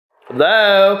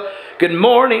Hello. Good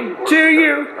morning to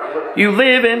you. You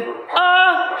live in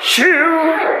a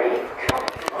shoe.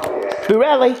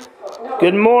 Pirelli.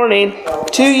 Good morning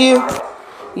to you.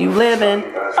 You live in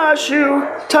a shoe.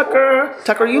 Tucker.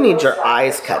 Tucker, you need your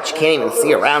eyes cut. You can't even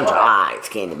see around your eyes,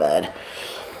 can you, bud?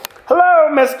 Hello,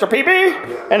 Mr.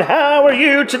 Peepee. And how are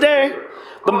you today?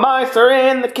 The mice are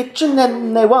in the kitchen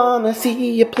and they want to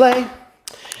see you play.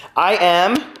 I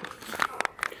am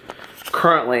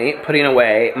currently putting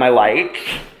away my light.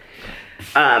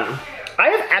 I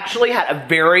have actually had a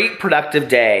very productive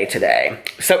day today.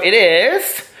 So it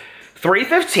is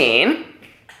 3:15.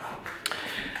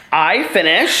 I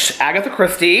finished Agatha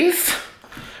Christie's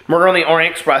Murder on the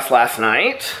Orient Express last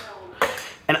night.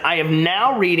 And I am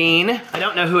now reading, I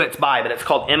don't know who it's by, but it's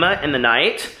called Emma in the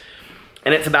Night.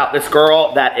 And it's about this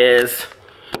girl that is,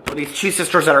 these two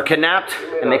sisters that are kidnapped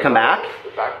and they come back.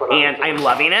 And I'm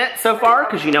loving it so far,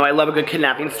 because you know I love a good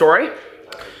kidnapping story.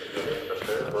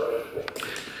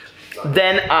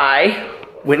 Then I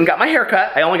went and got my hair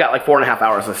cut. I only got like 4.5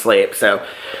 hours of sleep, so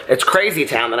it's crazy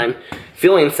town that I'm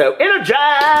feeling so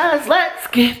energized. Let's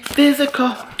get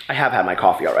physical. I have had my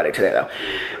coffee already today though.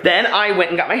 Then I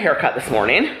went and got my hair cut this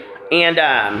morning, and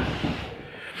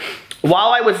while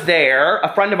I was there,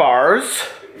 a friend of ours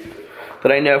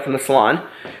that I know from the salon,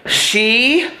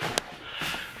 she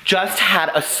just had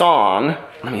a song.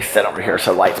 Let me sit over here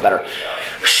so the light's better.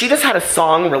 She just had a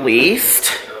song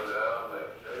released.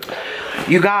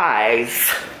 You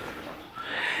guys,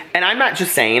 and I'm not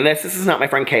just saying this. This is not my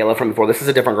friend Kayla from before. This is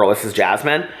a different girl. This is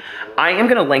Jasmine. I am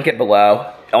going to link it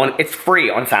below. It's free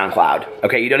on SoundCloud.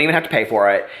 Okay, you don't even have to pay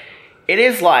for it. It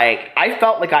is like, I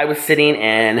felt like I was sitting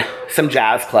in some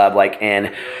jazz club like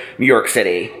in New York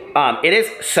City. It is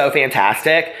so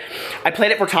fantastic. I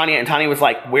played it for Tanya, and Tanya was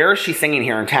like, where is she singing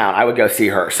here in town? I would go see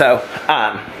her. So,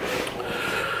 I'm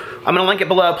going to link it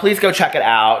below. Please go check it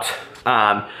out.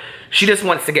 She just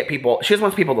wants to get people, she just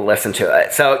wants people to listen to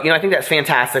it. So, you know, I think that's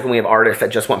fantastic when we have artists that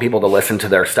just want people to listen to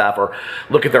their stuff or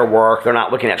look at their work. They're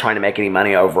not looking at trying to make any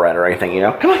money over it or anything, you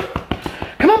know? Come on.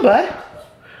 Come on, bud.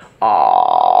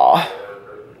 Aww.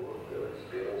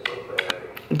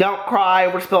 Don't cry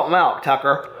over spilt milk,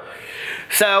 Tucker.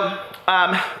 So,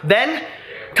 then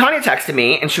Tanya texted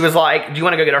me and she was like, do you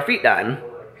want to go get our feet done?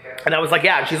 And I was like,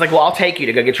 yeah. And she's like, well, I'll take you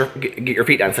to go get your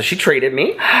feet done. So she treated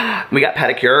me. We got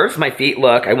pedicures. My feet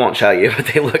look, I won't show you, but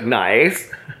they look nice.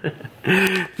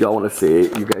 Y'all want to see?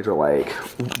 You guys are like,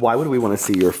 why would we want to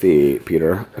see your feet,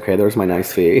 Peter? Okay, there's my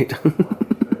nice feet.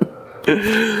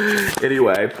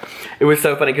 Anyway, it was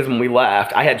so funny because when we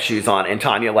left, I had shoes on and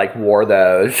Tanya like wore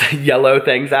those yellow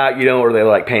things out, you know, where they were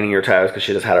like painting your toes because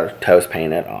she just had her toes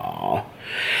painted. Aww.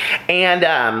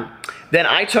 And then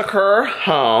I took her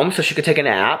home so she could take a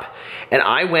nap, and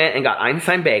I went and got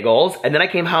Einstein bagels, and then I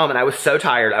came home and I was so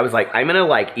tired. I was like, I'm gonna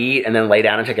like eat and then lay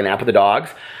down and take a nap with the dogs.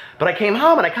 But I came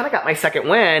home and I kind of got my second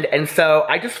wind, and so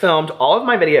I just filmed all of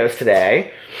my videos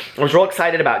today. I was real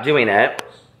excited about doing it.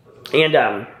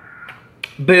 And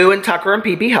Boo and Tucker and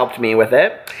Pee-Pee helped me with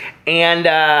it. And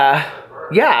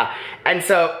yeah, and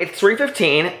so it's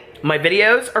 3:15. My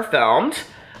videos are filmed.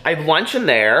 I have lunch in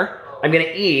there. I'm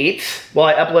gonna eat while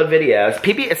I upload videos.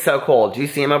 Pee-Pee is so cold. Do you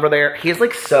see him over there? He's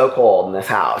like so cold in this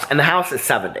house. And the house is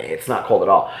 70. It's not cold at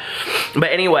all.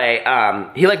 But anyway,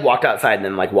 he like walked outside and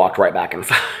then like walked right back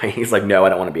inside. He's like, no, I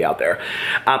don't wanna be out there.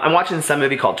 I'm watching some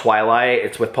movie called Twilight.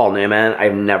 It's with Paul Newman.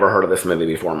 I've never heard of this movie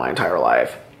before in my entire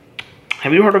life.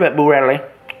 Have you heard of it, Boo Radley?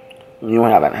 You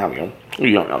haven't, have you?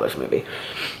 You don't know this movie.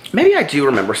 Maybe I do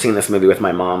remember seeing this movie with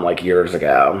my mom like years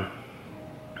ago.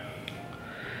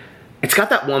 It's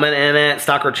got that woman in it,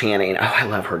 Stockard Channing. Oh, I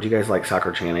love her. Do you guys like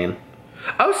Stockard Channing?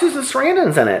 Oh, Susan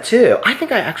Sarandon's in it too. I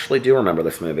think I actually do remember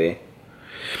this movie.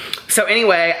 So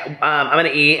anyway, I'm gonna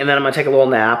eat and then I'm gonna take a little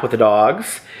nap with the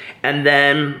dogs. And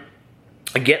then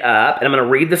get up and I'm gonna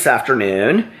read this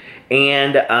afternoon.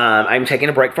 And I'm taking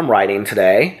a break from writing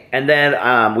today. And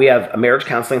then we have a marriage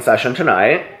counseling session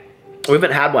tonight. We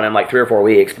haven't had one in like 3 or 4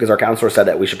 weeks because our counselor said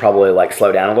that we should probably like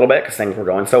slow down a little bit because things were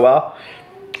going so well.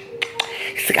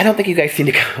 He's like, I don't think you guys seem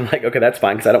to come. I'm like, okay, that's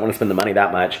fine because I don't want to spend the money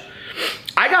that much.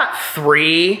 I got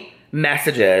 3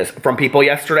 messages from people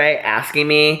yesterday asking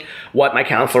me what my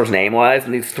counselor's name was.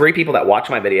 And these 3 people that watch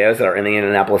my videos that are in the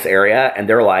Indianapolis area. And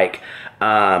they're like,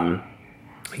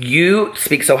 you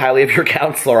speak so highly of your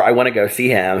counselor. I want to go see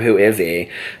him. Who is he?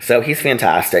 So he's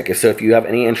fantastic. So if you have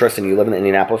any interest and you live in the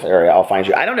Indianapolis area, I'll find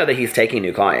you. I don't know that he's taking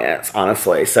new clients,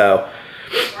 honestly. So,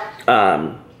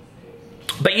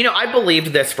 but you know, I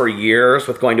believed this for years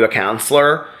with going to a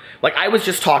counselor. Like I was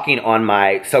just talking on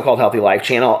my so-called Healthy Life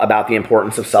channel about the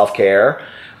importance of self-care.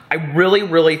 I really,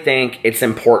 really think it's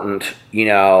important, you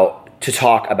know, to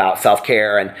talk about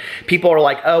self-care. And people are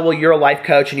like, oh, well, you're a life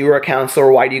coach and you were a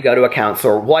counselor. Why do you go to a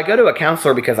counselor? Well, I go to a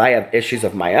counselor because I have issues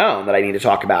of my own that I need to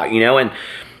talk about, you know, and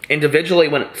individually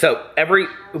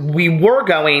we were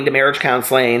going to marriage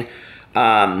counseling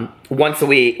once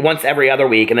every other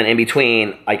week, and then in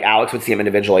between, like, Alex would see him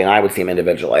individually and I would see him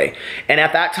individually. And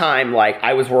at that time, like,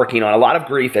 I was working on a lot of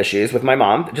grief issues with my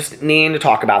mom, just needing to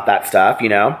talk about that stuff, you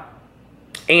know,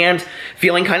 and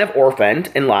feeling kind of orphaned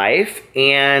in life,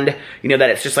 and, you know, that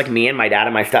it's just like me and my dad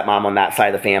and my stepmom on that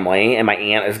side of the family, and my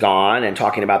aunt is gone, and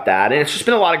talking about that. And it's just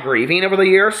been a lot of grieving over the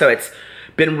years, so it's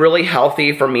been really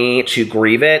healthy for me to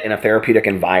grieve it in a therapeutic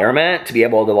environment, to be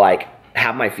able to, like,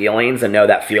 have my feelings and know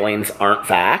that feelings aren't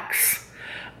facts,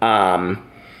 and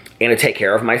to take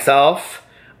care of myself.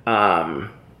 You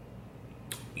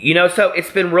know, so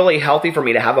it's been really healthy for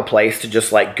me to have a place to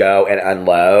just, like, go and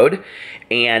unload.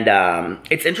 And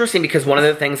it's interesting because one of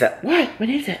the things that, what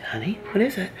is it, honey? What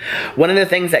is it? One of the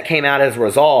things that came out as a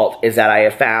result is that I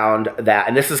have found that,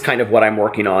 and this is kind of what I'm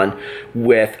working on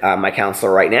with my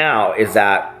counselor right now, is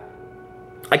that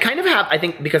I kind of have, I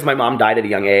think because my mom died at a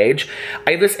young age,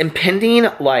 I have this impending,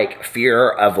 like, fear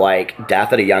of, like,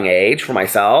 death at a young age for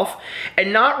myself.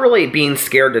 And not really being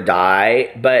scared to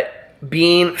die, but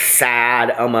being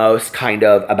sad almost kind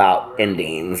of about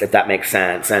endings, if that makes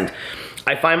sense. And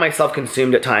I find myself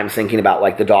consumed at times thinking about,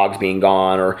 like, the dogs being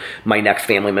gone, or my next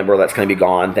family member that's going to be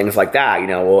gone, things like that. You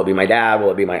know, will it be my dad?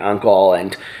 Will it be my uncle?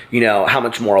 And, you know, how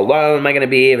much more alone am I going to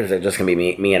be? Is it just going to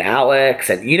be me and Alex?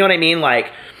 And you know what I mean?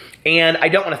 Like, and I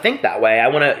don't want to think that way. I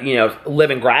want to, you know, live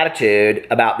in gratitude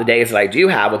about the days that I do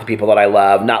have with the people that I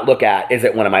love, not look at, is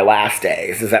it one of my last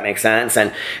days? Does that make sense?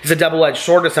 And it's a double-edged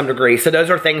sword to some degree. So those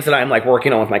are things that I'm, like,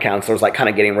 working on with my counselors, like, kind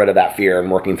of getting rid of that fear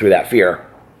and working through that fear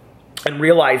and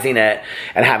realizing it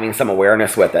and having some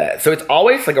awareness with it. So it's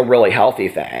always, like, a really healthy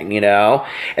thing, you know?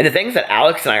 And the things that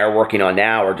Alex and I are working on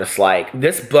now are just, like,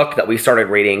 this book that we started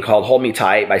reading called Hold Me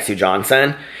Tight by Sue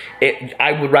Johnson.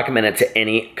 I would recommend it to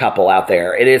any couple out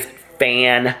there. It is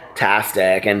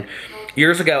fantastic. And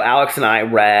years ago, Alex and I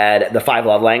read The 5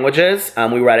 Love Languages.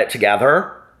 We read it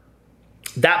together.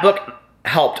 That book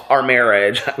helped our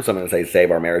marriage. I was going to say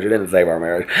save our marriage. It didn't save our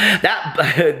marriage.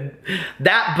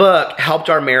 That book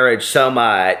helped our marriage so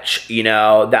much, you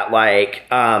know, that, like,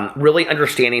 really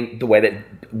understanding the way that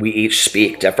we each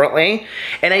speak differently.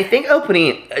 And I think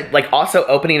also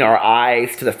opening our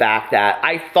eyes to the fact that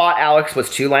I thought Alex was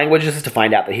 2 languages to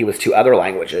find out that he was 2 other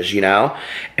languages, you know?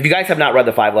 If you guys have not read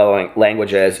The 5 Love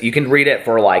Languages, you can read it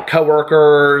for, like,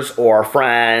 coworkers or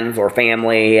friends or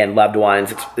family and loved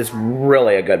ones. It's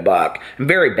really a good book. And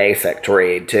very basic to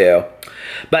read, too.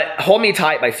 But Hold Me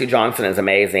Tight by Sue Johnson is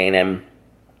amazing. And,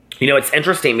 you know, it's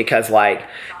interesting because, like,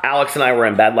 Alex and I were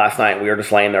in bed last night, and we were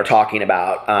just laying there talking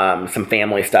about some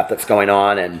family stuff that's going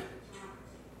on. And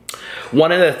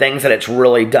one of the things that it's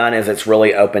really done is it's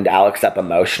really opened Alex up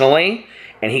emotionally.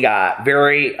 And he got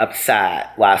very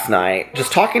upset last night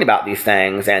just talking about these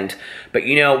things. But,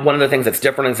 you know, one of the things that's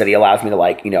different is that he allows me to,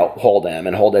 like, you know, hold him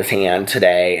and hold his hand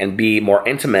today and be more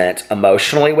intimate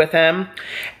emotionally with him.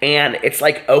 And it's,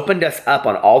 like, opened us up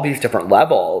on all these different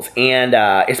levels. And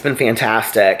it's been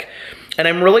fantastic. And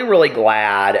I'm really, really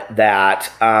glad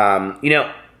that, you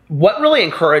know, what really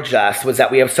encouraged us was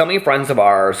that we have so many friends of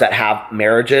ours that have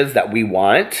marriages that we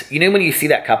want. You know, when you see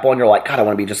that couple and you're like, God, I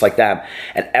want to be just like them.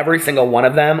 And every single one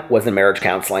of them was in marriage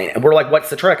counseling. And we're like, what's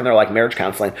the trick? And they're like, marriage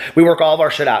counseling. We work all of our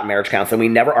shit out in marriage counseling. We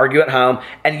never argue at home.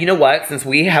 And you know what? Since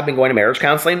we have been going to marriage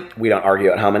counseling, we don't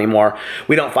argue at home anymore.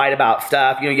 We don't fight about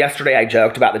stuff. You know, yesterday I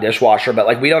joked about the dishwasher, but,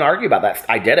 like, we don't argue about that.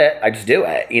 I did it. I just do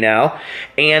it, you know?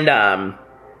 And,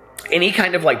 any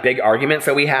kind of, like, big arguments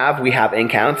that we have in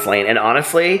counseling. And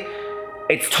honestly,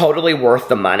 it's totally worth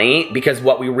the money, because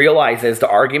what we realize is the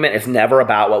argument is never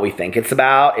about what we think it's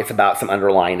about. It's about some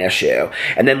underlying issue.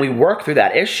 And then we work through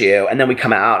that issue, and then we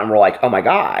come out and we're like, oh my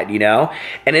God, you know?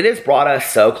 And it has brought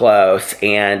us so close.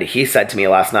 And he said to me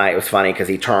last night, it was funny because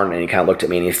he turned and he kind of looked at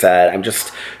me and he said, I'm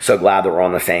just so glad that we're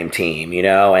on the same team, you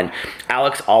know? And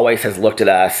Alex always has looked at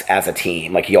us as a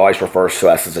team. Like, he always refers to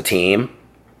us as a team.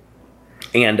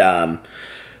 And,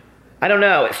 I don't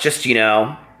know, it's just, you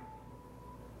know,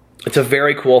 it's a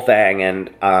very cool thing.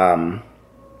 And,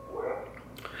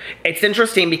 it's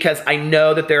interesting because I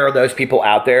know that there are those people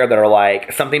out there that are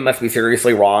like, something must be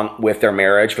seriously wrong with their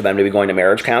marriage for them to be going to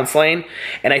marriage counseling.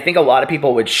 And I think a lot of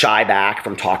people would shy back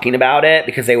from talking about it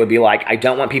because they would be like, I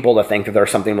don't want people to think that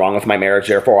there's something wrong with my marriage,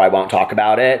 therefore I won't talk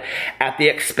about it, at the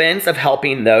expense of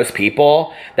helping those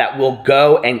people that will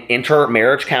go and enter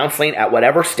marriage counseling at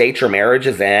whatever state your marriage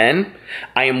is in.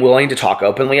 I am willing to talk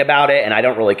openly about it, and I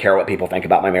don't really care what people think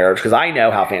about my marriage because I know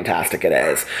how fantastic it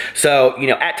is. So, you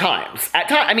know, at times,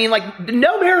 I mean, mean, like,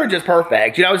 no marriage is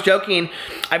perfect. You know, I was joking.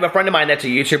 I have a friend of mine that's a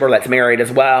YouTuber that's married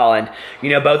as well. And, you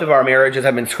know, both of our marriages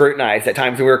have been scrutinized at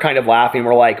times. We were kind of laughing.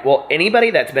 We're like, well,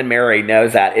 anybody that's been married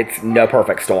knows that it's no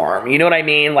perfect storm. You know what I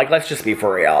mean? Like, let's just be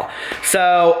for real.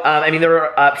 So, I mean, there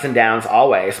are ups and downs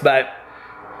always. But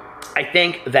I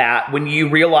think that when you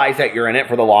realize that you're in it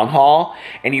for the long haul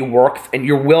and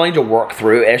you're willing to work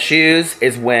through issues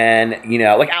is when, you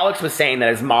know, like Alex was saying that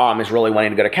his mom is really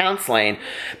wanting to go to counseling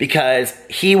because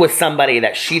he was somebody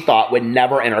that she thought would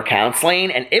never enter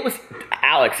counseling, and it was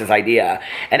Alex's idea.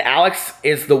 And Alex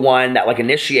is the one that like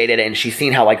initiated it, and she's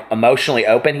seen how like emotionally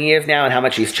open he is now and how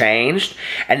much he's changed.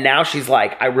 And now she's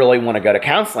like, I really want to go to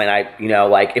counseling. You know,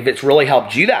 like if it's really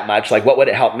helped you that much, like what would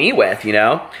it help me with, you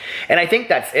know? And I think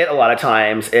that's it a lot of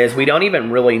times is we don't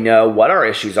even really know what our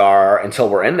issues are until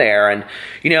we're in there. And,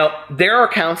 you know, there are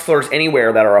counselors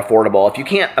anywhere that are affordable. If you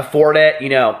can't afford it, you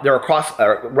know, there are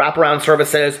wraparound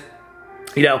services.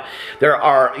 You know, there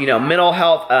are, you know, mental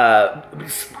health,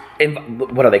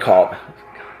 what are they called?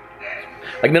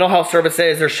 Like mental health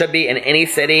services, there should be in any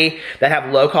city that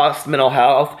have low-cost mental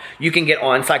health. You can get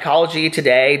on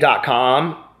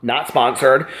psychologytoday.com, not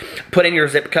sponsored. Put in your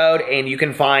zip code, and you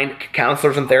can find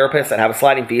counselors and therapists that have a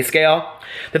sliding fee scale.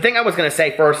 The thing I was going to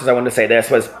say first is I wanted to say this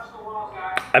was,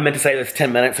 I meant to say this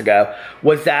 10 minutes ago,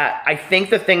 was that I think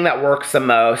the thing that works the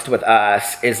most with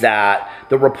us is that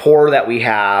the rapport that we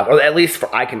have, or at least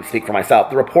I can speak for myself,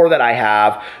 the rapport that I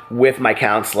have with my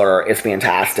counselor is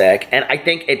fantastic. And I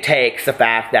think it takes the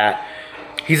fact that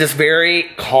he's this very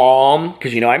calm,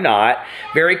 because you know I'm not,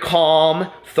 very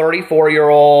calm,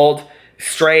 34-year-old,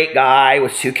 straight guy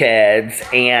with 2 kids.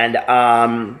 And,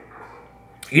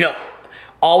 you know,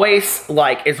 always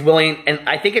like is willing, and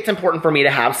I think it's important for me to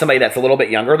have somebody that's a little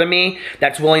bit younger than me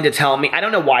that's willing to tell me. I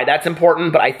don't know why that's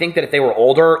important, but I think that if they were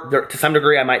older, to some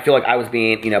degree I might feel like I was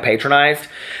being, you know, patronized.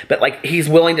 But like he's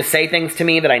willing to say things to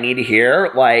me that I need to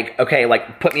hear, like, okay,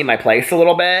 like put me in my place a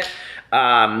little bit,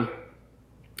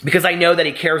 because I know that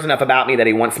he cares enough about me that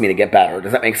he wants me to get better.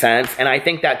 Does that make sense? And I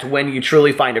think that's when you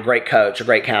truly find a great coach, a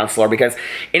great counselor, because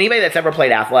anybody that's ever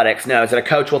played athletics knows that a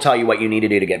coach will tell you what you need to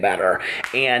do to get better.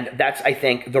 And that's, I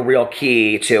think, the real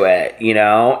key to it, you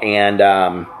know? And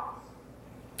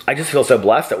I just feel so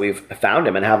blessed that we've found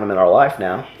him and have him in our life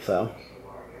now. So,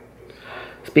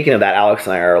 speaking of that, Alex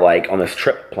and I are like on this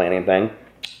trip planning thing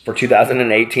for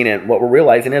 2018, and what we're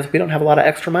realizing is we don't have a lot of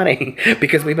extra money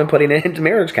because we've been putting it into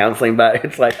marriage counseling. But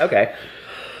it's like, okay,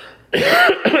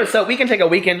 so we can take a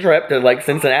weekend trip to like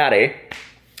Cincinnati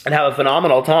and have a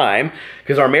phenomenal time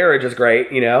because our marriage is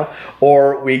great, you know,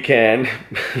 or we can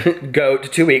go to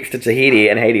 2 weeks to Tahiti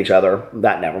and hate each other.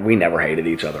 We never hated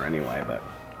each other anyway. But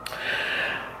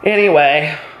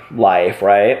anyway, life,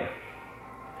 right?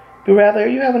 Be rather, are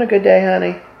you having a good day,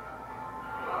 honey?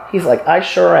 He's like, I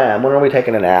sure am. When are we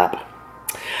taking a nap?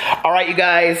 All right, you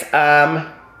guys.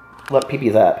 Look,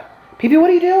 Pee-Pee's up. Pee-Pee, what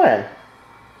are you doing?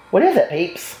 What is it,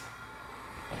 Peeps?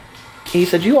 He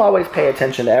said, you always pay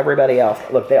attention to everybody else.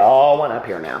 Look, they all want up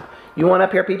here now. You want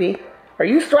up here, Pee-Pee? Are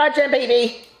you stretching,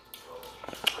 Pee-Pee?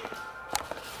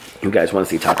 You guys want to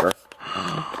see Tucker?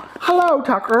 Hello,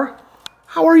 Tucker.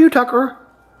 How are you, Tucker?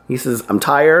 He says, I'm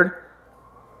tired,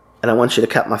 and I want you to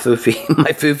cut my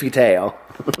foofy tail.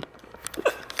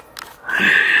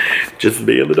 Just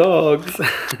me and the dogs.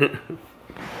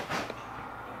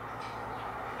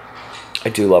 I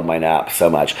do love my nap so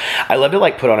much. I love to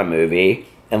like put on a movie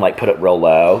and like put it real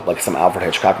low, like some Alfred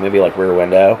Hitchcock movie, like Rear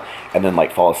Window, and then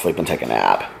like fall asleep and take a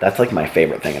nap. That's like my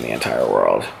favorite thing in the entire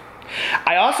world.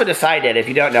 I also decided, if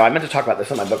you don't know, I meant to talk about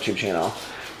this on my BookTube channel.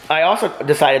 I also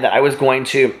decided that I was going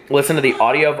to listen to the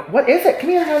audio. What is it? Come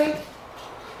here, honey.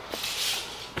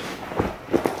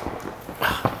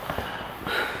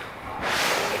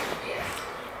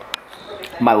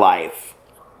 My life.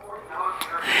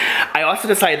 I also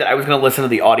decided that I was going to listen to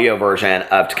the audio version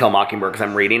of To Kill a Mockingbird because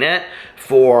I'm reading it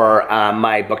for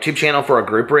my BookTube channel for a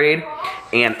group read.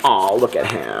 And, oh, look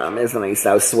at him. Isn't he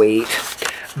so sweet?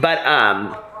 But,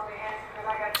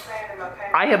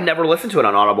 I have never listened to it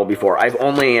on Audible before. I've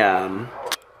only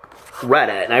read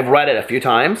it, and I've read it a few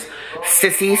times.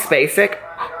 Sissy Spacek,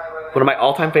 one of my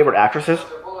all-time favorite actresses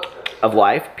of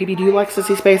life. Pee-Pee, do you like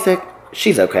Sissy Spacek?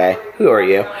 She's okay. Who are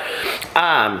you?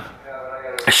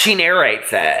 She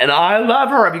narrates it, and I love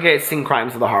her. Have you guys seen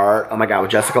Crimes of the Heart? Oh my god,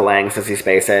 with Jessica Lange, Sissy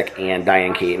Spacek, and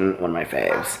Diane Keaton, one of my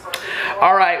faves.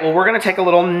 All right, well, we're going to take a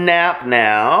little nap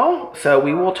now, so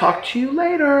we will talk to you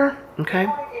later, okay?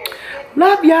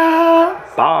 Love ya!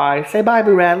 Bye. Say bye,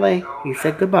 Boo Radley. He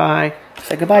said goodbye.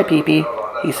 Say goodbye, Pee-Pee.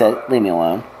 He said, leave me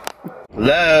alone.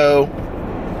 Hello?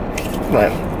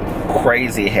 What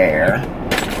crazy hair.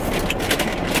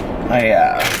 I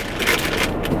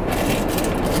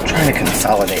trying to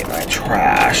consolidate my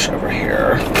trash over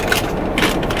here.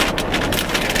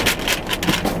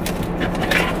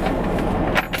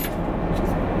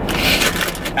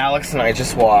 Alex and I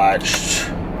just watched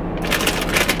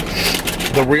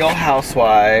The Real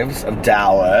Housewives of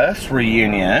Dallas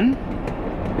reunion.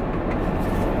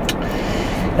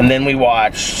 And then we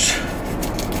watched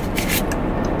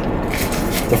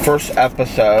the first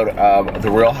episode of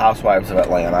The Real Housewives of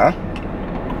Atlanta.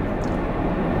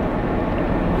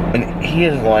 And he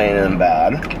is laying in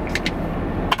bed,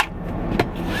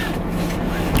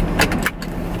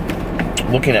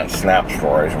 looking at Snap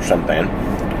stories or something.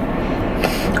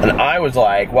 And I was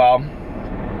like, well,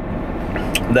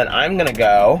 then I'm gonna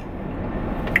go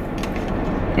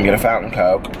and get a Fountain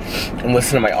Coke and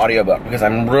listen to my audiobook, because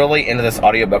I'm really into this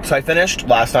audiobook. So I finished,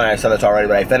 last night I said this already,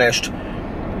 but I finished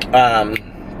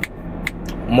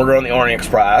Murder on the Orient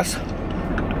Express.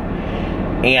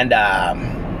 And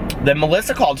then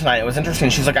Melissa called tonight. It was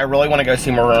interesting. She's like, I really want to go see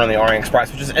Murder on the Orient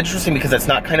Express, which is interesting because it's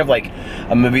not kind of like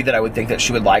a movie that I would think that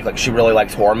she would like. Like, she really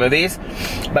likes horror movies.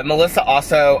 But Melissa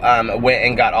also went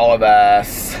and got all of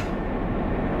us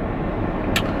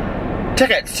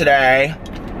tickets today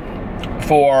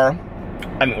for,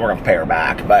 I mean, we're going to pay her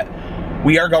back, but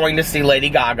we are going to see Lady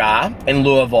Gaga in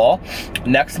Louisville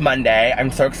next Monday.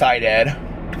 I'm so excited.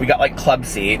 We got like club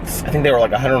seats. I think they were like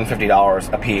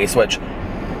 $150 a piece, which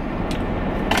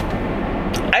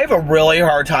I have a really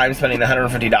hard time spending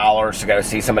 $150 to go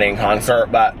see somebody in concert,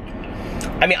 but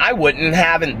I mean, I wouldn't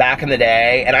have back in the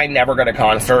day, and I never go to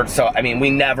concerts, so I mean, we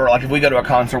never, like, if we go to a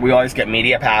concert, we always get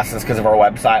media passes because of our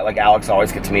website. Like, Alex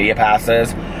always gets media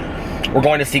passes. We're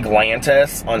going to see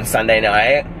Galantis on Sunday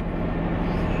night,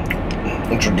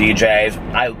 which are DJs.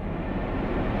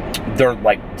 They're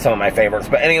like some of my favorites,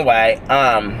 but anyway,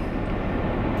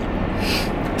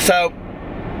 so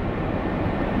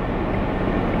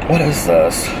what is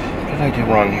this? What did I do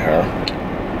wrong here?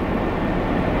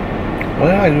 What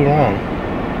did I do wrong?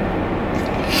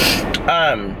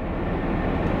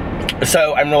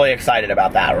 So I'm really excited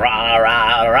about that. Rah,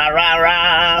 rah, rah, rah,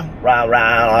 rah, rah,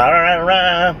 rah, rah,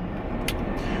 rah.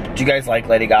 Do you guys like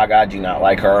Lady Gaga? Do you not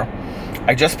like her?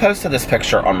 I just posted this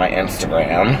picture on my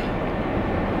Instagram.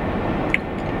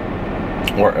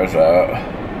 Where is it?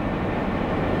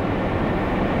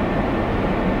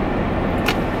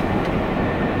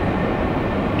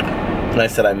 And I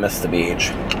said I missed the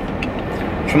beach.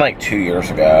 From like 2 years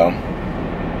ago.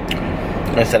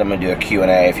 And I said I'm going to do a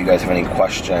Q&A if you guys have any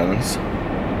questions.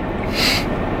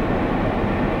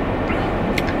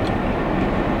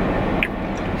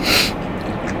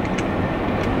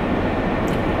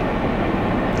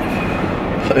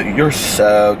 You're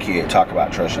so cute. Talk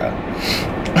about Trisha.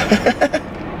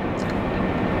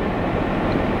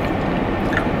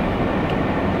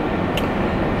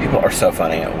 People are so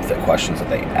funny with the questions that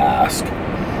they ask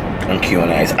on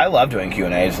Q&As. I love doing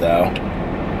Q&As though.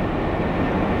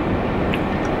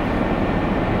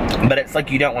 But it's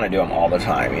like you don't want to do them all the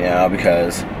time, you know,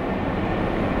 because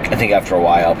I think after a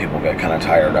while people get kind of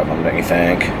tired of them, don't you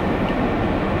think?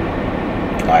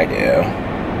 I do.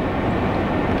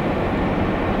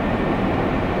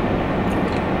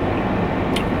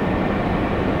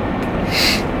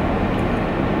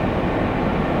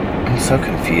 I'm so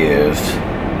confused.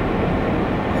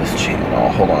 This channel,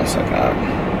 hold on a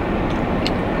second.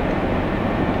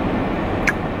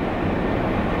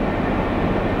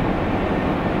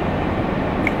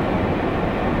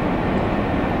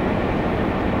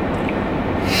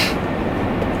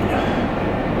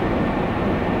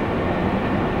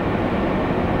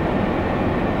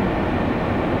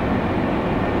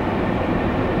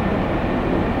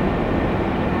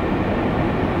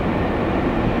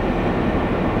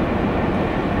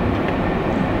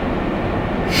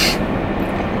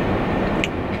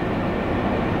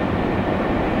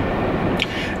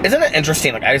 Isn't it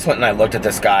interesting? Like, I just went and I looked at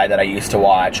this guy that I used to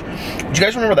watch. Do you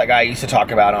guys remember that guy I used to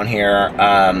talk about on here?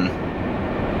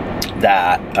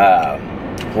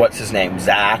 What's his name?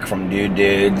 Zach from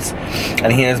Dudes.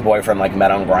 And he and his boyfriend, like,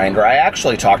 met on Grindr. I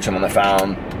actually talked to him on the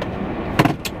phone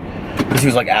because he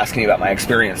was, like, asking me about my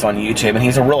experience on YouTube. And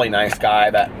he's a really nice guy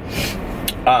that,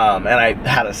 and I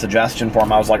had a suggestion for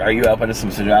him. I was like, are you open to some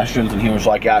suggestions? And he was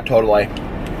like, yeah, totally.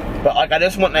 But, like, I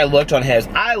just went and I looked on his.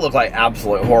 I look like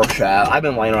absolute horseshit. I've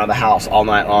been laying around the house all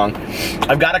night long.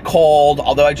 I've got a cold,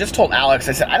 although I just told Alex,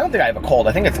 I said, I don't think I have a cold.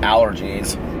 I think it's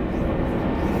allergies.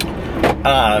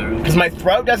 Because my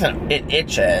throat doesn't, it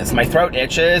itches. My throat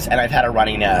itches, and I've had a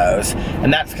runny nose.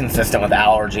 And that's consistent with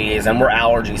allergies, and we're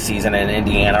allergy season in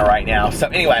Indiana right now. So,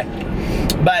 anyway,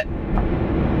 but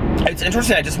it's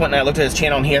interesting. I just went and I looked at his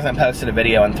channel, and he hasn't posted a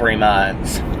video in 3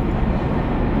 months.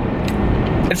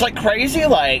 it's like crazy,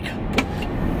 like,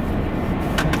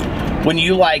 when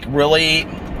you like really,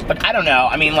 like, I don't know,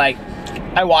 I mean, like,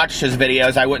 I watched his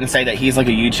videos. I wouldn't say that he's like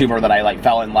a YouTuber that I like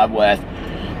fell in love with,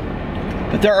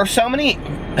 but there are so many,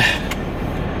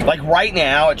 like right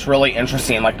now it's really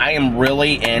interesting. Like I am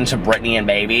really into Brittany and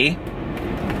Baby.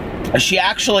 She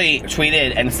actually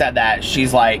tweeted and said that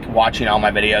she's like watching all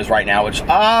my videos right now, which,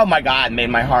 oh my God, made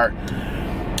my heart.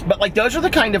 But like those are the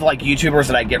kind of like YouTubers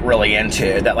that I get really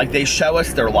into, that like they show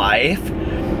us their life.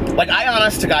 Like I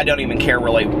honest to God don't even care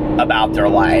really about their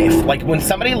life. Like when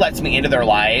somebody lets me into their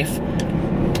life,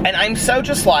 and I'm so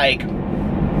just like,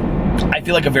 I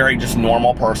feel like a very just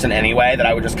normal person anyway, that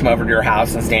I would just come over to your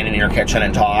house and stand in your kitchen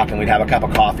and talk, and we'd have a cup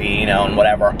of coffee, you know, and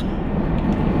whatever,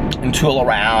 and tool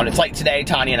around. It's like today,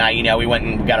 Tanya and I, you know, we went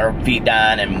and got our feet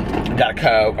done and got a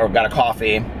Coke, or got a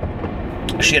coffee.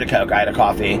 She had a Coke, I had a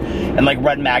coffee, and like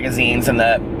read magazines in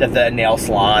the nail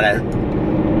salon. And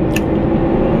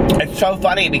it's so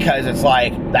funny because it's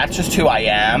like, that's just who I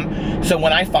am. So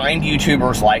when I find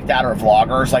YouTubers like that, or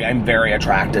vloggers, like I'm very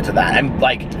attracted to that. I'm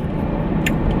like,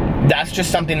 that's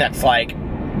just something that's like,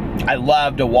 I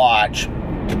love to watch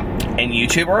in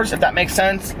YouTubers, if that makes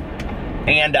sense.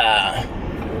 And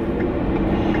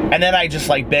then I just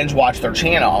like binge watch their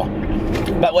channel.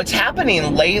 But what's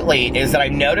happening lately is that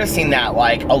I'm noticing that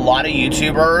like a lot of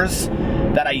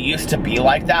YouTubers that I used to be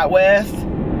like that with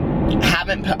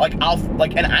haven't,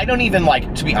 like, and I don't even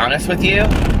like, to be honest with you,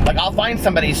 like I'll find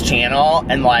somebody's channel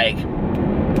and like,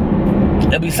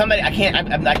 it'll be somebody, I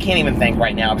can't even think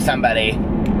right now of somebody.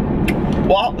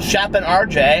 Well, Shep and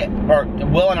RJ, or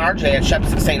Will and RJ at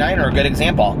Shep689 are a good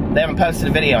example. They haven't posted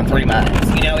a video in 3 months.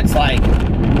 You know, it's like,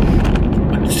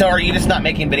 so are you just not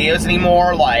making videos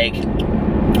anymore? Like,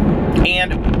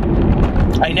 and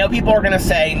I know people are gonna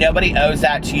say nobody owes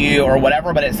that to you or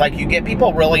whatever, but it's like you get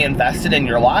people really invested in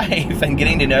your life and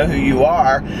getting to know who you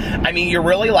are. I mean, you're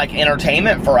really like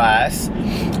entertainment for us.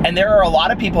 And there are a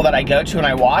lot of people that I go to and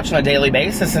I watch on a daily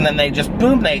basis, and then they just,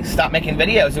 boom, they stop making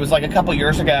videos. It was like a couple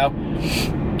years ago,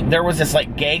 there was this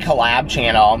like gay collab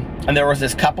channel, and there was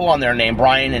this couple on there named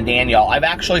Brian and Daniel. I've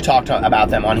actually talked about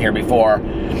them on here before,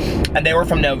 and they were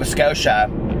from Nova Scotia.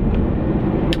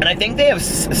 And I think they have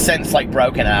since like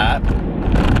broken up,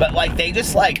 but like they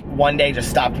just like one day just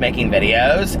stopped making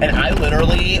videos, and I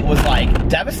literally was like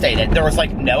devastated. There was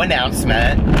like no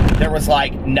announcement. There was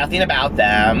like nothing about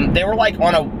them. They were like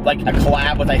on a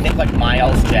collab with I think like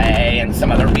Miles J and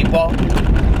some other people.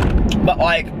 But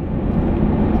like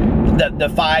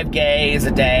the 5 gays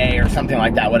a day or something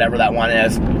like that, whatever that one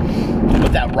is,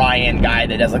 with that Ryan guy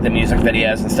that does like the music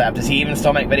videos and stuff. Does he even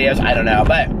still make videos? I don't know,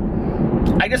 but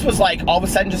I just was like, all of a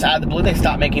sudden, just out of the blue, they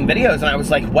stopped making videos, and I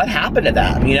was like, what happened to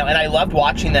them? You know, and I loved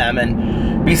watching them,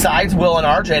 and besides Will and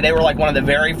RJ, they were like one of the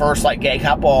very first like gay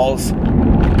couples.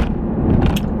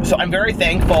 So I'm very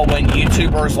thankful when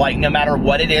YouTubers, like, no matter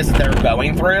what it is that they're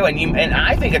going through, and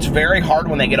I think it's very hard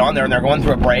when they get on there and they're going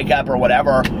through a breakup or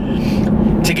whatever,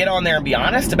 to get on there and be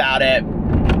honest about it.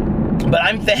 But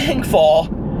I'm thankful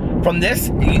from this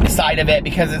side of it,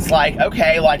 because it's like,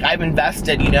 okay, like I've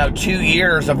invested, you know, 2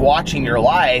 years of watching your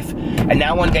life, and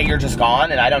now one day you're just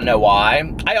gone, and I don't know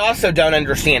why. I also don't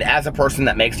understand, as a person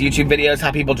that makes YouTube videos,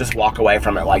 how people just walk away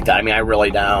from it like that. I mean, I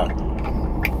really don't.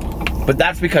 But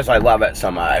that's because I love it so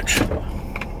much.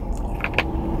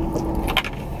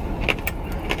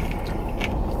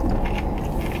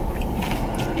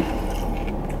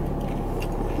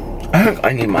 I think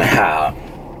I need my hat.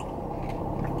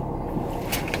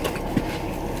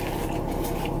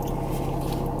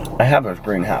 I have this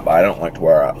green hat, but I don't like to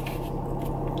wear it.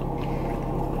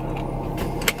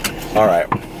 Alright.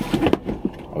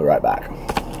 I'll be right back.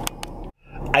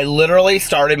 I literally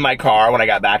started my car when I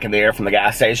got back in the air from the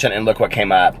gas station, and look what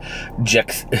came up.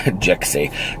 Gypsy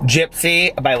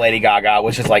by Lady Gaga,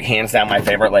 which is like hands down my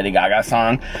favorite Lady Gaga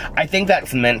song. I think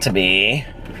that's meant to be.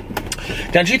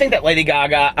 Don't you think that Lady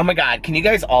Gaga, oh my God, can you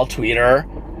guys all tweet her?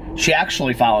 She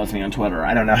actually follows me on Twitter.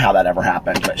 I don't know how that ever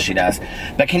happened, but she does.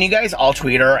 But can you guys all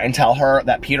tweet her and tell her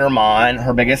that Peter Monn,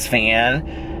 her biggest fan,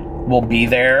 will be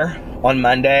there on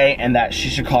Monday, and that she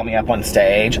should call me up on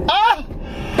stage? Oh!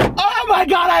 Oh my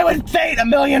God, I would faint a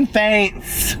million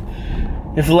faints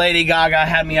if Lady Gaga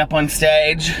had me up on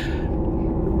stage.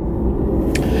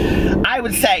 I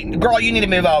would say, girl, you need to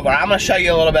move over. I'm gonna show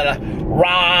you a little bit of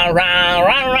rah, rah,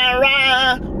 rah, rah,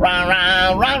 rah, rah,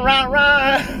 rah, rah, rah,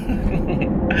 rah.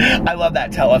 I love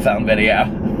that telephone video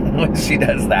when she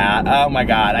does that. Oh my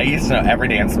God, I used to know every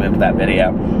dance move of that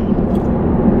video.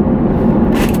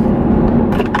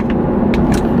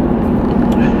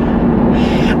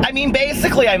 I mean, basically,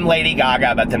 basically I'm Lady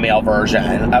Gaga, but the male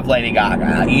version of Lady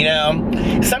Gaga, you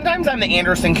know? Sometimes I'm the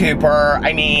Anderson Cooper,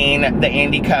 I mean, the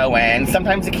Andy Cohen,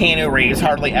 sometimes the Keanu Reeves,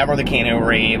 hardly ever the Keanu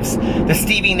Reeves, the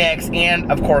Stevie Nicks,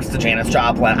 and, of course, the Janis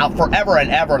Joplin. I'll forever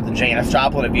and ever the Janis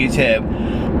Joplin of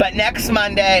YouTube. But next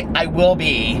Monday, I will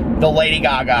be the Lady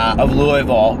Gaga of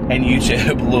Louisville and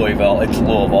YouTube. Louisville, it's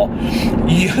Louisville.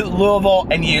 Louisville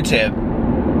and YouTube.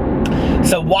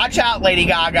 So watch out, Lady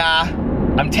Gaga.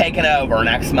 I'm taking over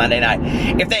next Monday night.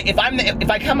 If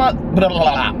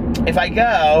I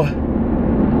go,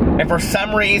 and for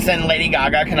some reason Lady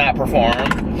Gaga cannot perform,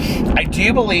 I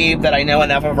do believe that I know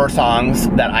enough of her songs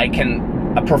that I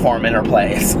can perform in her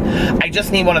place. I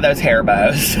just need one of those hair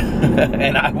bows,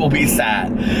 and I will be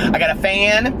sad. I got a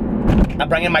fan. I'm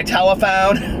bringing my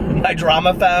telephone, my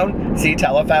drama phone. See,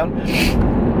 telephone.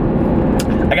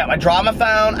 I got my drama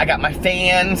phone, I got my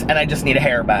fans, and I just need a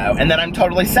hair bow. And then I'm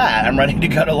totally set. I'm ready to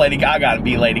go to Lady Gaga and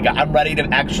be Lady Gaga. I'm ready to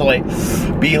actually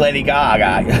be Lady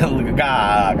Gaga.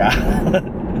 Gaga.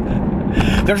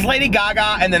 There's Lady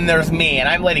Gaga, and then there's me, and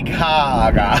I'm Lady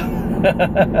Gaga.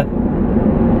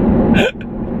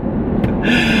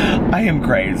 I am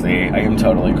crazy. I am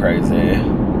totally crazy.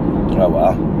 Oh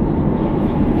well.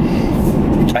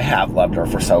 I have loved her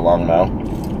for so long, though.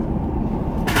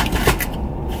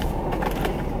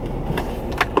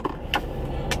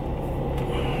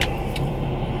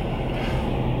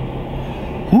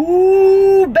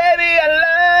 Ooh, baby,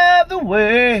 I love the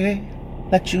way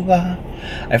that you are.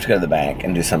 I have to go to the bank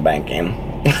and do some banking.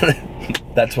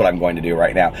 That's what I'm going to do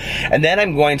right now. And then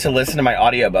I'm going to listen to my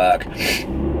audiobook.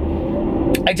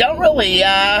 I don't really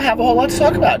have a whole lot to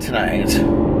talk about tonight.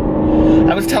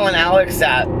 I was telling Alex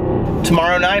that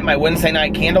tomorrow night, my Wednesday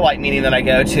night candlelight meeting that I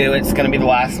go to, it's going to be the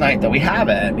last night that we have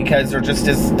it because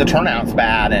the turnout's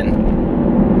bad, and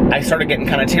I started getting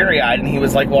kind of teary-eyed, and he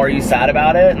was like, well, are you sad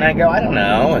about it? And I go, I don't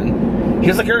know. And he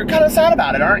was like, you're kind of sad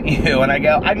about it, aren't you? And I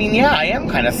go, I mean, yeah, I am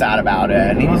kind of sad about it.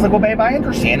 And he was like, well, babe, I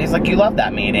understand. He's like, you love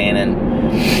that meeting.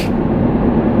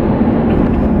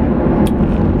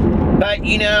 But,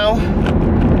 you know,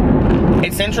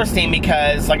 it's interesting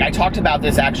because, like, I talked about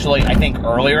this actually, I think,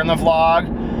 earlier in the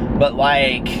vlog, but,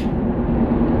 like,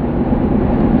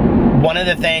 one of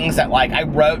the things that, like, I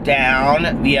wrote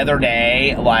down the other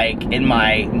day, like, in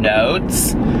my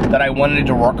notes that I wanted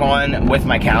to work on with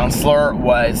my counselor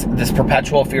was this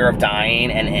perpetual fear of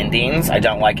dying and endings. I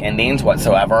don't like endings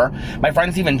whatsoever. My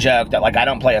friends even joke that, like, I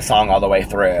don't play a song all the way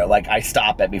through. Like, I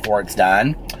stop it before it's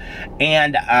done.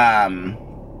 And,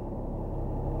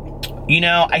 you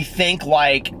know, I think,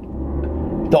 like,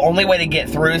 the only way to get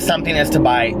through something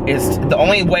the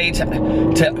only way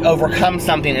to overcome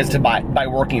something is by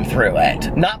working through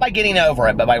it. Not by getting over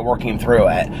it, but by working through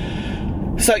it.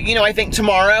 So, you know, I think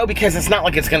tomorrow, because it's not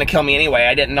like it's going to kill me anyway,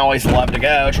 I didn't always love to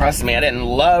go, trust me, I didn't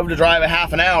love to drive a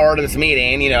half an hour to this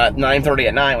meeting, you know, at 9:30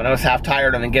 at night when I was half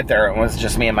tired and then get there, it was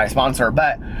just me and my sponsor,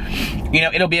 but, you know,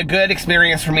 it'll be a good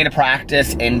experience for me to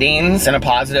practice endings in a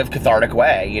positive, cathartic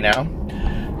way, you know?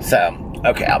 So,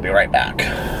 okay, I'll be right back.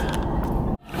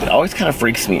 It always kind of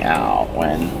freaks me out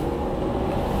when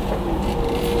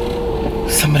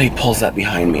somebody pulls up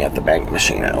behind me at the bank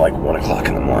machine at like 1 o'clock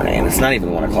in the morning. It's not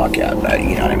even 1 o'clock yet, but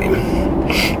you know what I mean.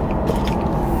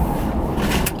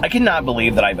 I cannot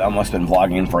believe that I've almost been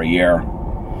vlogging for a year.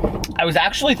 I was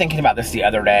actually thinking about this the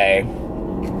other day.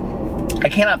 I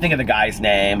cannot think of the guy's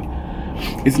name.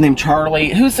 His name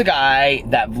Charlie. Who's the guy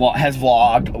that has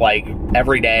vlogged like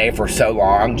every day for so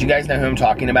long? Do you guys know who I'm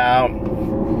talking about?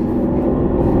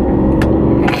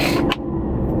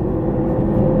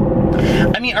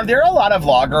 I mean, are there a lot of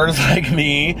vloggers like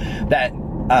me that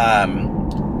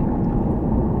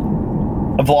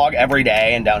vlog every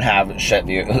day and don't have shit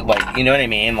view? Like, you know what I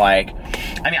mean? Like,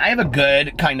 I mean, I have a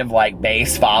good kind of like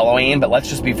base following, but let's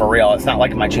just be for real. It's not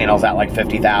like my channel's at like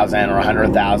 50,000 or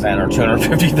 100,000 or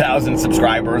 250,000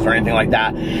 subscribers or anything like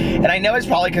that. And I know it's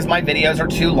probably because my videos are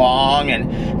too long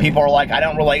and people are like, I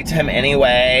don't relate to him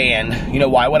anyway. And, you know,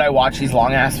 why would I watch these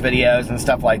long ass videos and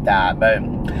stuff like that? But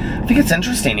I think it's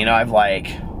interesting, you know,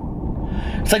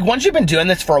 it's like once you've been doing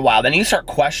this for a while, then you start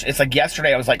questioning. It's like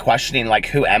yesterday I was like questioning like,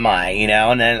 who am I, you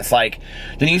know? And then it's like,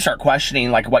 then you start questioning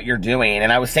like what you're doing.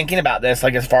 And I was thinking about this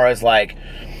like as far as like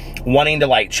wanting to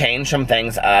like change some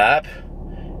things up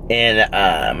in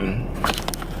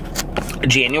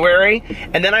January.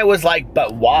 And then I was like,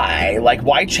 but why? Like,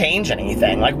 why change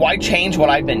anything? Like, why change what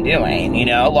I've been doing? You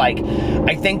know, like,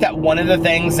 I think that one of the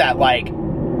things that like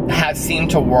has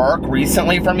seemed to work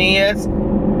recently for me is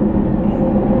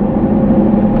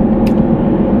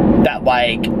that,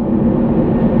 like,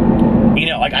 you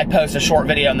know, like I post a short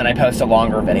video and then I post a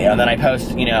longer video and then I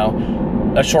post, you know,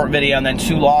 a short video and then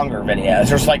 2 longer videos.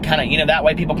 There's like kind of, you know, that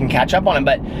way people can catch up on them.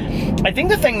 But I think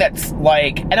the thing that's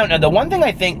like, I don't know, the one thing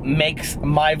I think makes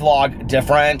my vlog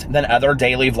different than other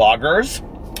daily vloggers,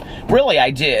 really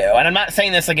I do, and I'm not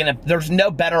saying this again, there's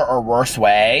no better or worse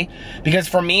way, because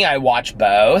for me, I watch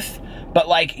both. But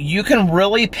like, you can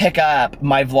really pick up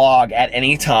my vlog at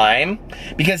any time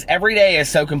because every day is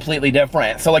so completely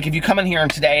different. So like, if you come in here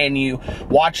today and you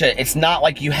watch it, it's not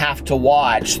like you have to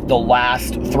watch the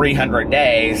last 300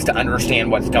 days to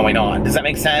understand what's going on. Does that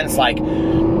make sense? Like,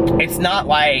 it's not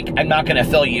like I'm not gonna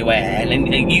fill you in,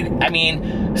 and you, I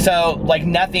mean, so like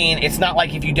nothing, it's not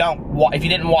like if you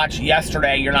didn't watch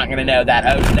yesterday, you're not gonna know that,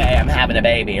 oh, today I'm having a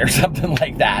baby or something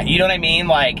like that. You know what I mean?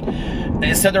 Like,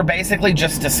 so they're basically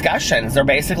just discussions. They're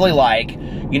basically like,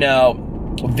 you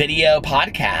know, video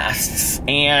podcasts,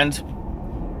 and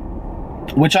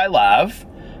which I love,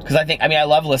 because I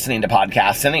love listening to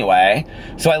podcasts anyway.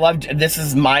 So this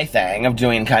is my thing of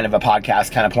doing kind of a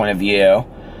podcast kind of point of view.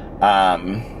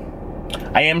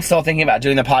 I am still thinking about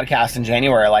doing the podcast in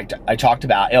January, like I talked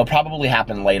about. It'll probably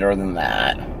happen later than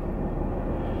that.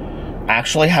 I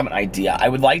actually have an idea. I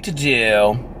would like to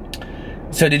do...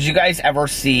 So did you guys ever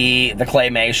see the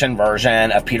claymation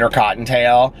version of Peter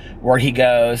Cottontail where he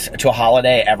goes to a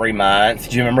holiday every month?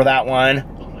 Do you remember that one?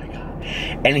 Oh my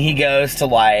God. And he goes to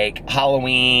like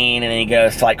Halloween, and then he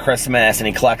goes to like Christmas, and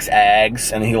he collects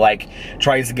eggs, and he like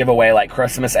tries to give away like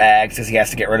Christmas eggs because he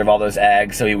has to get rid of all those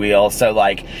eggs, so he wheels. So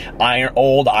like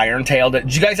old Iron Tail.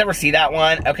 Did you guys ever see that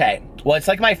one? Okay. Well, it's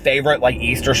like my favorite like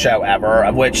Easter show ever,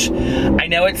 of which I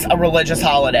know it's a religious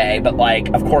holiday, but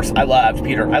like, of course, I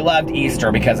loved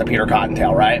Easter because of Peter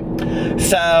Cottontail, right?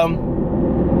 So,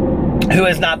 who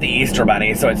is not the Easter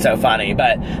Bunny, so it's so funny.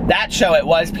 But that show, it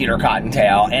was Peter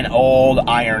Cottontail and old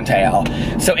Iron Tail.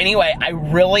 So anyway, I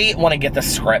really want to get the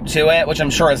script to it, which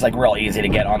I'm sure is like real easy to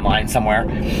get online somewhere.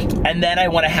 And then I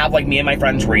want to have like me and my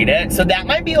friends read it. So that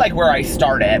might be like where I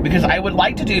start it, because I would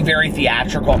like to do very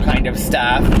theatrical kind of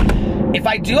stuff. If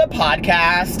I do a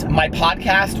podcast, my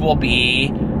podcast will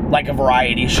be like a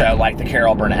variety show, like the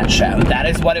Carol Burnett Show. That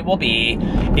is what it will be.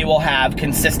 It will have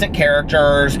consistent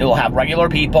characters. It will have regular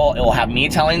people. It will have me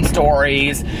telling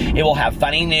stories. It will have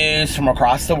funny news from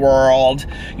across the world.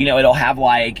 You know, it'll have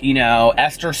like, you know,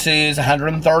 Esther Sue's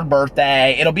 103rd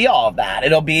birthday. It'll be all of that.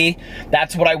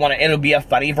 That's what I want to, it'll be a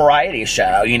funny variety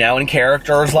show, you know, and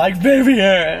characters like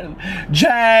Vivian,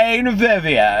 Jane,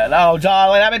 Vivian. Oh,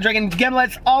 darling, I've been drinking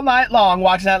gimlets all night long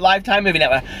watching that Lifetime movie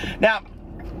network. Now,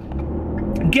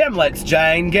 gimlets,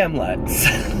 Jane, gimlets.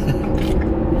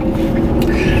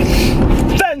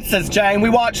 Fences, Jane. We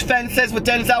watched Fences with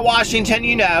Denzel Washington,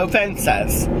 you know,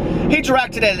 Fences. He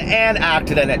directed it and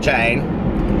acted in it,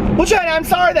 Jane. Well, Jane, I'm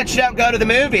sorry that you don't go to the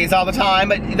movies all the time,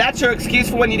 but that's your excuse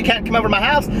for when you can't come over to my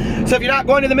house. So if you're not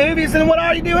going to the movies, then what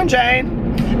are you doing, Jane?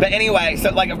 But anyway,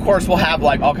 so like, of course, we'll have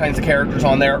like all kinds of characters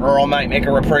on there. Earl might make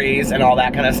a reprise and all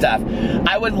that kind of stuff.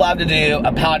 I would love to do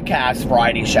a podcast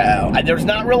variety show. There's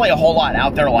not really a whole lot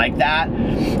out there like that.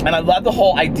 And I love the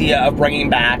whole idea of bringing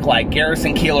back like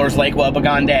Garrison Keillor's Lake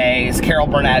Wobegon Days, Carol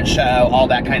Burnett Show, all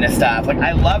that kind of stuff. Like,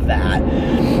 I love that.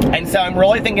 And so I'm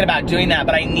really thinking about doing that,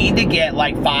 but I need to get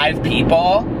like 5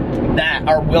 people that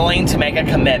are willing to make a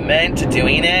commitment to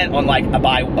doing it on like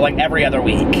every other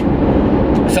week.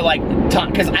 So like,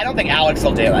 because I don't think Alex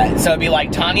will do it. So it'd be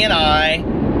like Tanya and I,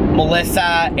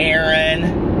 Melissa,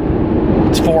 Aaron,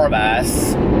 it's 4 of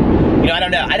us. You know, I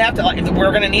don't know. I'd have to, like,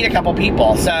 we're going to need a couple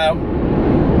people, so.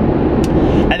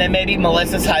 And then maybe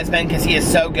Melissa's husband, because he is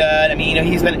so good. I mean, you know,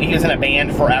 he was in a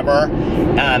band forever.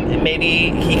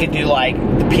 Maybe he could do like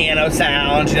the piano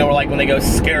sounds, you know, or like when they go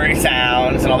scary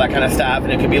sounds and all that kind of stuff.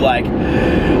 And it could be like,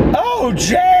 oh,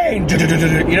 Jane,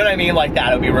 you know what I mean? Like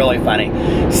that, it would be really funny.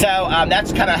 So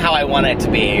that's kind of how I want it to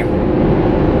be. I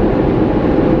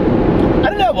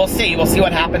don't know, we'll see. We'll see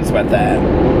what happens with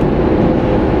it.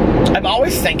 I'm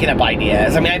always thinking of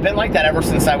ideas. I mean, I've been like that ever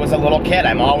since I was a little kid.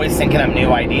 I'm always thinking of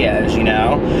new ideas, you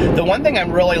know? The one thing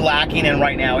I'm really lacking in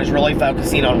right now is really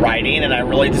focusing on writing, and I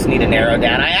really just need to narrow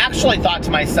down. I actually thought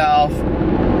to myself,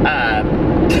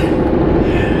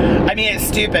 I mean, it's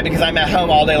stupid because I'm at home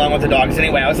all day long with the dogs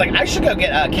anyway. I was like, I should go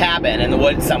get a cabin in the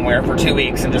woods somewhere for 2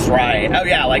 weeks and just write. Oh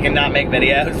yeah, like, and not make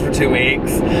videos for 2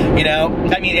 weeks, you know?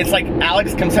 I mean, it's like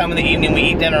Alex comes home in the evening, we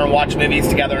eat dinner and watch movies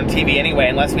together on TV anyway,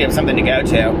 unless we have something to go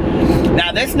to.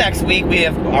 Now, this next week,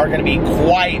 are going to be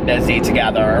quite busy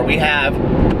together. We have,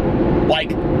 like,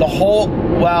 the whole,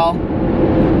 well,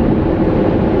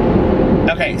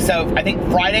 okay, Okay, so I think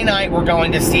Friday night we're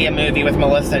going to see a movie with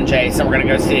Melissa and Jason. We're going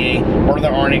to go see Order the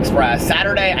Orient Express.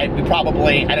 Saturday, I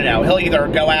don't know, he'll either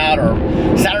go out or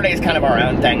Saturday is kind of our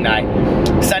own thing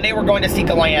night. Sunday, we're going to see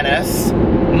Galantis.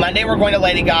 Monday, we're going to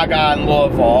Lady Gaga in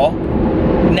Louisville.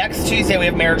 Next Tuesday, we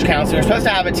have marriage counseling. We were supposed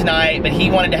to have it tonight, but he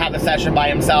wanted to have the session by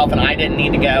himself, and I didn't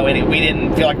need to go, and we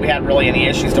didn't feel like we had really any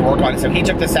issues to work on, so he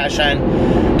took the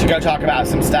session to go talk about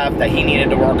some stuff that he needed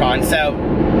to work on. So,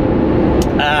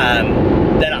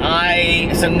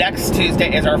 so next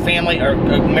Tuesday is our family, or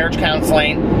marriage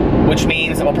counseling, which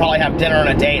means that we'll probably have dinner and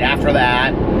a date after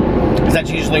that, because that's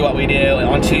usually what we do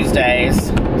on Tuesdays.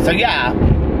 So, yeah.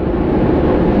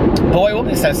 Boy, we'll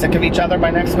be so sick of each other by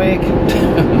next week.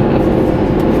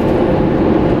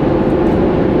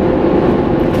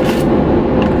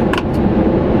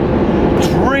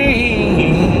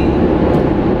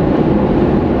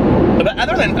 But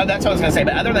other than, that's what I was going to say,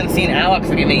 but other than seeing Alex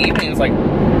in the evenings, like,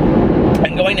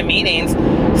 and going to meetings,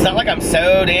 it's not like I'm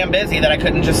so damn busy that I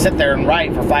couldn't just sit there and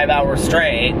write for 5 hours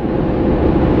straight.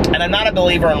 And I'm not a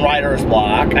believer in writer's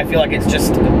block. I feel like it's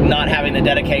just not having the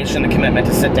dedication, the commitment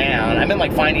to sit down. I've been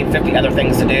like finding 50 other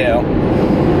things to do.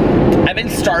 I've been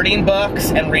starting books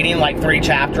and reading like 3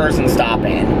 chapters and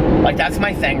stopping. Like, that's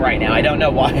my thing right now. I don't know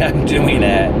why I'm doing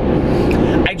it.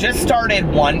 I just started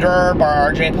Wonder by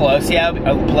R.J.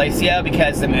 Palacio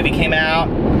because the movie came out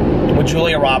with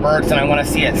Julia Roberts, and I want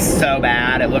to see it so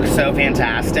bad. It looks so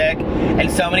fantastic,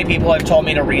 and so many people have told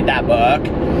me to read that book,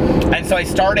 and so I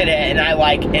started it, and I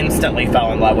like instantly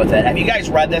fell in love with it. Have you guys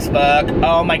read this book?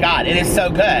 Oh my god, it is so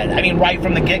good. I mean, right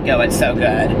from the get-go, it's so good.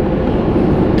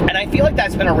 And I feel like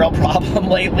that's been a real problem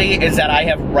lately, is that I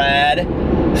have read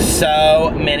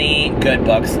so many good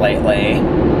books lately.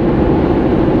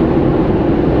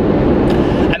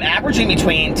 I'm averaging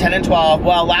between 10 and 12.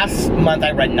 Well, last month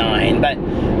I read 9, but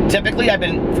typically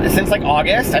since like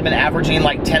August, I've been averaging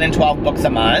like 10 and 12 books a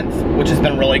month, which has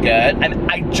been really good.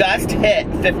 I just hit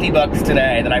 50 books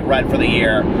today that I've read for the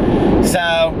year.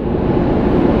 So,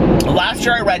 last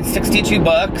year I read 62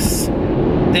 books.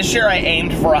 This year I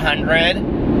aimed for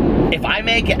 100. If I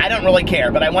make it, I don't really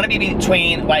care, but I want to be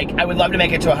between, like, I would love to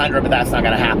make it to 100, but that's not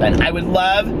going to happen. I would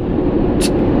love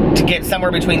to get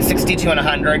somewhere between 62 and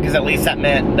 100, because at least that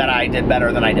meant that I did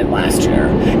better than I did last year.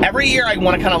 Every year I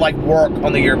want to kind of like work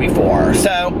on the year before.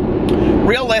 So,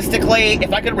 realistically,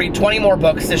 if I could read 20 more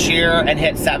books this year and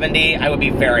hit 70, I would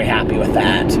be very happy with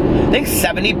that. I think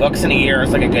 70 books in a year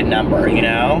is like a good number, you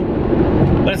know?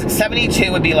 What is it?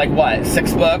 72 would be like, what,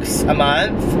 6 books a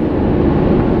month?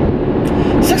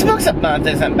 6 books a month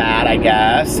isn't bad, I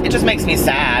guess. It just makes me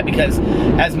sad, because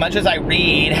as much as I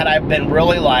read, had I been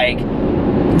really like,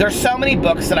 there's so many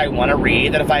books that I want to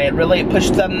read that if I had really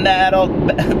pushed the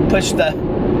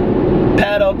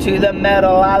pedal to the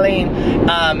metal, Eileen,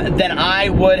 then I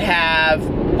would have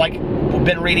like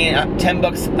been reading 10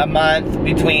 books a month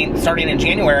starting in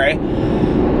January,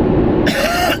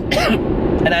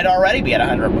 and I'd already be at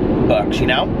 100 books, you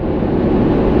know?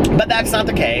 But that's not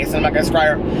the case. I'm not gonna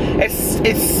scry.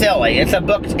 It's silly. It's a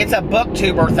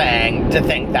booktuber thing to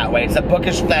think that way. It's a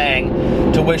bookish thing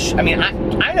to wish. I mean,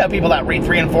 I know people that read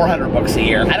 300 and 400 books a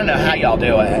year. I don't know how y'all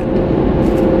do it.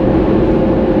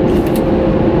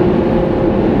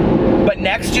 But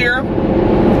next year,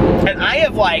 and I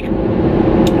have like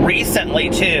recently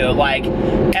too, like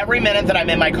every minute that I'm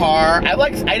in my car, I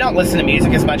don't listen to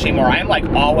music as much anymore. I'm like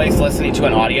always listening to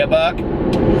an audiobook.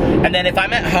 And then if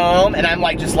I'm at home and I'm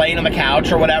like just laying on the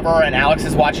couch or whatever, and Alex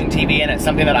is watching TV and it's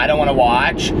something that I don't want to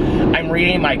watch, I'm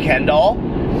reading my Kindle,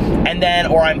 and then,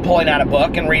 or I'm pulling out a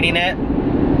book and reading it.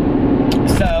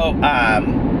 So,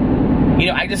 you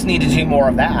know, I just need to do more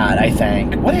of that, I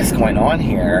think. What is going on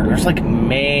here? There's like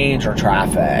major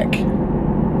traffic.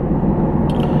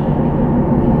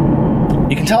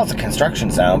 You can tell it's a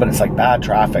construction zone, but it's like bad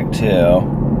traffic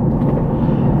too.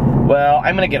 Well,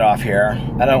 I'm going to get off here.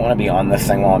 I don't want to be on this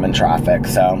thing while I'm in traffic,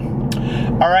 so.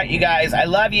 All right, you guys, I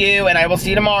love you, and I will see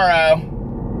you tomorrow.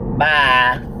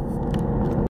 Bye.